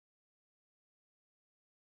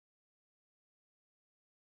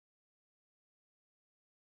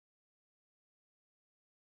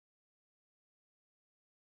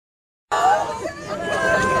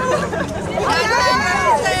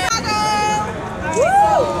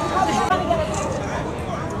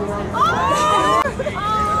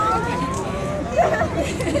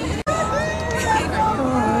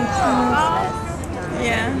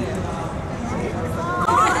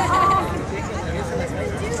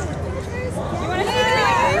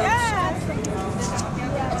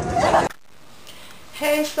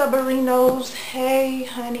Subarinos. Hey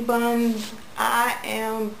honey buns, I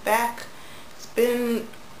am back. It's been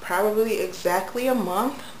probably exactly a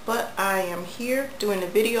month, but I am here doing a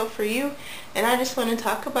video for you, and I just want to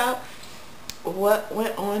talk about what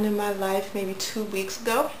went on in my life maybe 2 weeks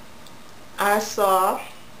ago. I saw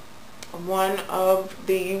one of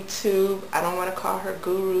the YouTube, I don't want to call her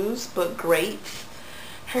gurus, but greats.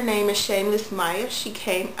 Her name is Shameless Maya. She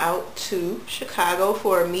came out to Chicago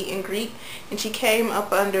for a meet and greet, and she came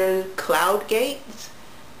up under Cloud Gates,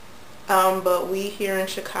 but we here in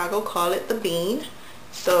Chicago call it the Bean.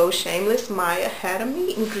 So Shameless Maya had a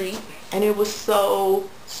meet and greet, and it was so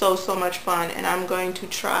much fun, and I'm going to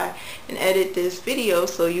try and edit this video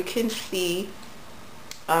so you can see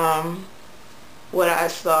what I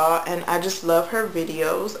saw, and I just love her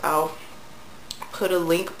videos. I'll put a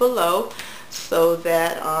link below so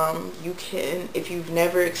that you can, if you've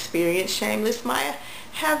never experienced Shameless Maya,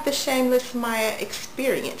 have the Shameless Maya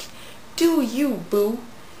experience. Do you, boo?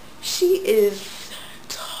 She is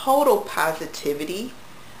total positivity,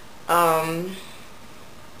 and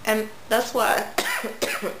that's why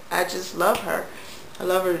I just love her. I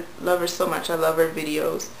love her so much. I love her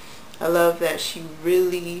videos. I love that she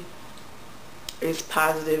really is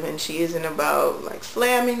positive, and she isn't about like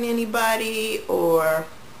slamming anybody, or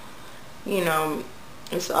you know,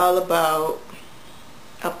 it's all about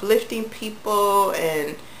uplifting people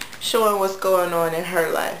and showing what's going on in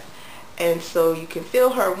her life. And so you can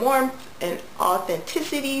feel her warmth and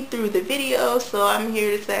authenticity through the video. So I'm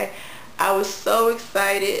here to say I was so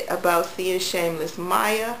excited about seeing Shameless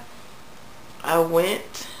Maya. I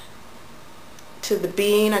went to the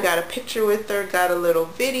Bean. I got a picture with her, got a little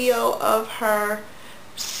video of her.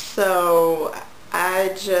 So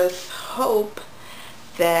I just hope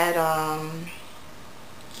that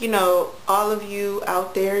you know, all of you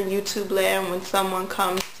out there in YouTube land, when someone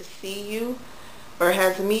comes to see you or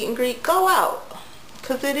has a meet and greet, go out,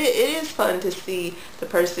 because it is fun to see the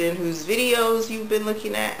person whose videos you've been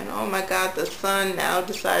looking at, and oh my god, the sun now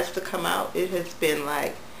decides to come out. It has been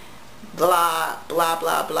like blah blah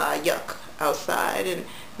blah blah yuck outside, and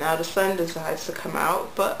now the sun decides to come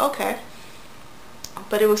out. But okay,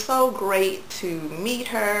 but it was so great to meet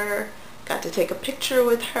her. Got to take a picture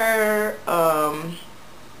with her.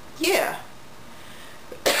 Yeah.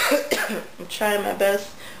 I'm trying my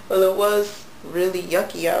best. Well, it was really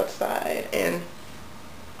yucky outside, and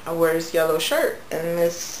I wear this yellow shirt and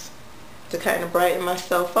this to kind of brighten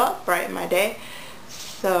myself up, brighten my day.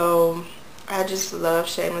 So I just love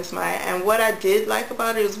Shameless Maya, and what I did like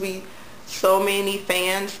about it is so many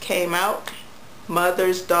fans came out,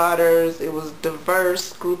 mothers, daughters. It was a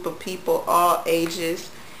diverse group of people, all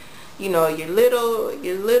ages. You know, your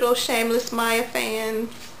little Shameless Maya fans.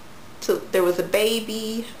 So there was a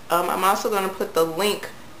baby. I'm also going to put the link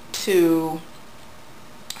to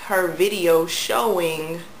her video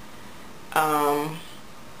showing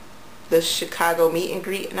the Chicago meet and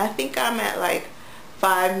greet, and I think I'm at like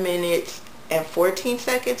 5 minutes and 14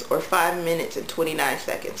 seconds or 5 minutes and 29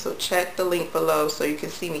 seconds. So check the link below so you can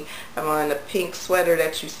see me. I'm on the pink sweater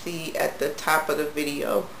that you see at the top of the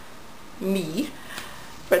video. Me.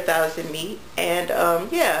 For 1,000 Meat. And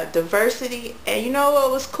yeah, diversity. And you know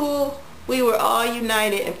what was cool? We were all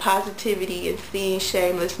united in positivity and seeing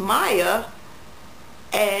Shameless Maya.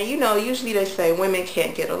 And you know, usually they say women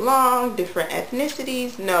can't get along, different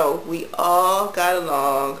ethnicities. No, we all got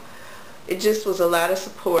along. It just was a lot of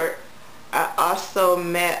support. I also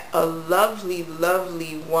met a lovely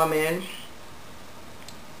woman.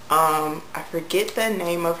 I forget the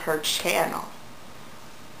name of her channel,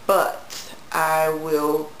 but I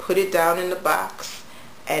will put it down in the box,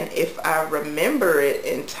 and if I remember it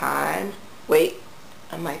in time, wait,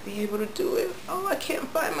 I might be able to do it. Oh, I can't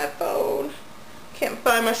find my phone. Can't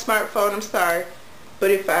find my smartphone, I'm sorry.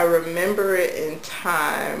 But if I remember it in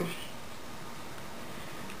time,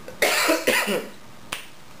 it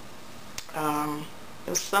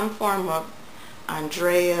was some form of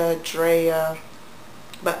Drea,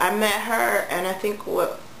 but I met her, and I think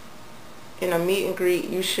in a meet and greet,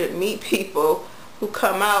 you should meet people who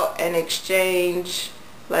come out and exchange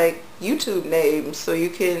like YouTube names so you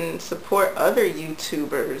can support other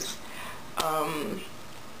YouTubers.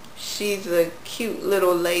 She's a cute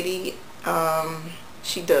little lady.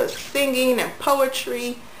 She does singing and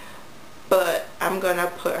poetry, but I'm gonna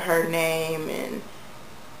put her name, and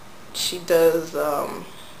she does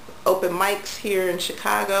open mics here in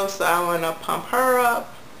Chicago, so I want to pump her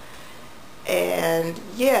up. And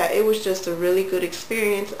yeah, it was just a really good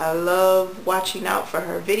experience. I love watching out for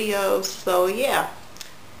her videos. So yeah,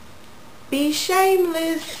 be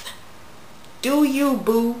shameless. Do you,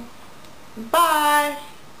 boo. Bye.